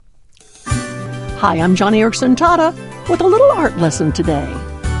Hi, I'm Joni Eareckson Tada with a little art lesson today.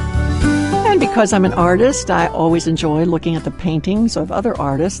 And because I'm an artist, I always enjoy looking at the paintings of other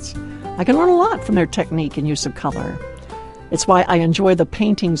artists. I can learn a lot from their technique and use of color. It's why I enjoy the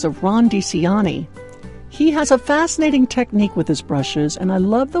paintings of Ron DiCianni. He has a fascinating technique with his brushes, and I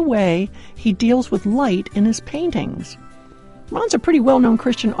love the way he deals with light in his paintings. Ron's a pretty well-known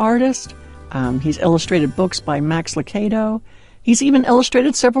Christian artist. He's illustrated books by Max Lucado. He's even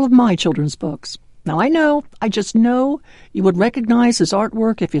illustrated several of my children's books. Now, I just know you would recognize his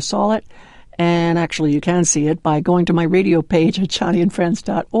artwork if you saw it, and actually you can see it by going to my radio page at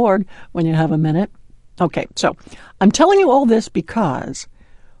JoniandFriends.org when you have a minute. Okay, so I'm telling you all this because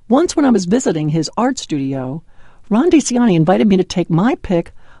once when I was visiting his art studio, Ron DiCianni invited me to take my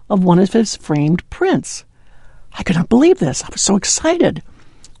pick of one of his framed prints. I could not believe this. I was so excited.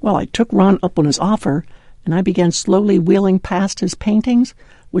 Well, I took Ron up on his offer, and I began slowly wheeling past his paintings,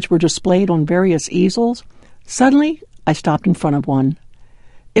 which were displayed on various easels. Suddenly, I stopped in front of one.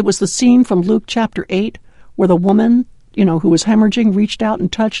 It was the scene from Luke chapter 8, where the woman, who was hemorrhaging, reached out and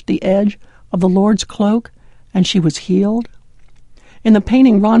touched the edge of the Lord's cloak, and she was healed. In the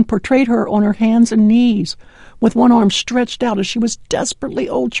painting, Ron portrayed her on her hands and knees, with one arm stretched out as she was desperately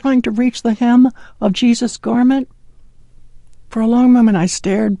trying to reach the hem of Jesus' garment. For a long moment, I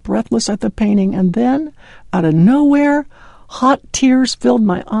stared breathless at the painting, and then, out of nowhere, hot tears filled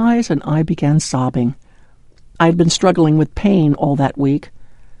my eyes, and I began sobbing. I had been struggling with pain all that week,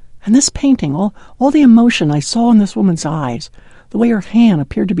 and this painting, all the emotion I saw in this woman's eyes, the way her hand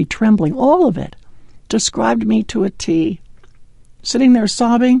appeared to be trembling, all of it described me to a T. Sitting there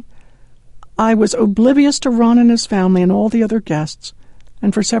sobbing, I was oblivious to Ron and his family and all the other guests,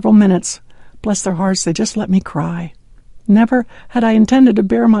 and for several minutes, bless their hearts, they just let me cry. Never had I intended to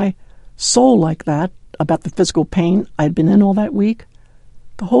bare my soul like that about the physical pain I had been in all that week.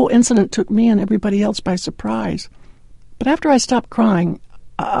 The whole incident took me and everybody else by surprise. But after I stopped crying,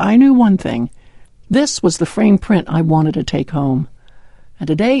 I knew one thing. This was the framed print I wanted to take home. And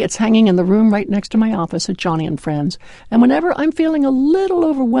today it's hanging in the room right next to my office at Joni and Friends. And whenever I'm feeling a little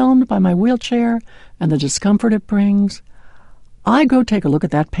overwhelmed by my wheelchair and the discomfort it brings, I go take a look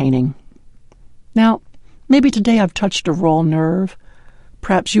at that painting. Now, maybe today I've touched a raw nerve.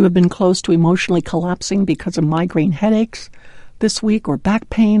 Perhaps you have been close to emotionally collapsing because of migraine headaches this week, or back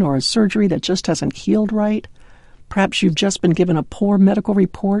pain, or a surgery that just hasn't healed right. Perhaps you've just been given a poor medical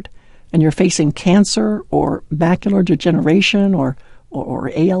report and you're facing cancer or macular degeneration or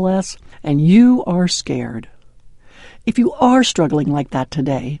ALS, and you are scared. If you are struggling like that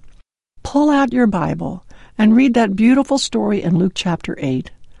today, pull out your Bible and read that beautiful story in Luke chapter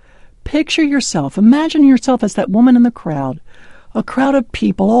 8. Picture yourself, imagine yourself as that woman in the crowd, a crowd of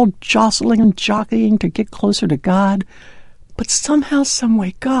people all jostling and jockeying to get closer to God. But somehow,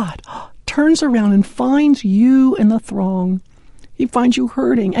 someway, God turns around and finds you in the throng. He finds you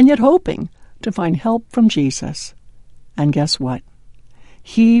hurting and yet hoping to find help from Jesus. And guess what?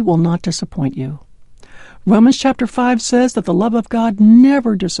 He will not disappoint you. Romans chapter 5 says that the love of God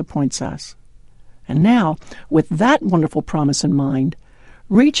never disappoints us. And now, with that wonderful promise in mind,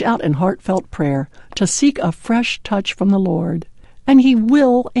 reach out in heartfelt prayer to seek a fresh touch from the Lord, and He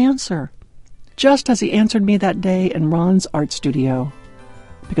will answer, just as He answered me that day in Ron's art studio.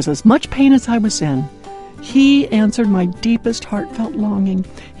 Because as much pain as I was in, He answered my deepest heartfelt longing.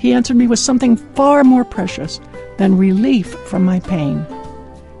 He answered me with something far more precious than relief from my pain.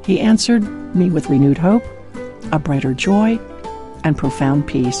 He answered me with renewed hope, a brighter joy, and profound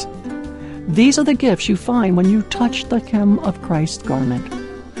peace. These are the gifts you find when you touch the hem of Christ's garment.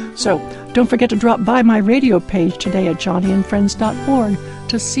 So, don't forget to drop by my radio page today at JoniandFriends.org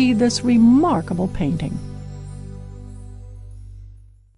to see this remarkable painting.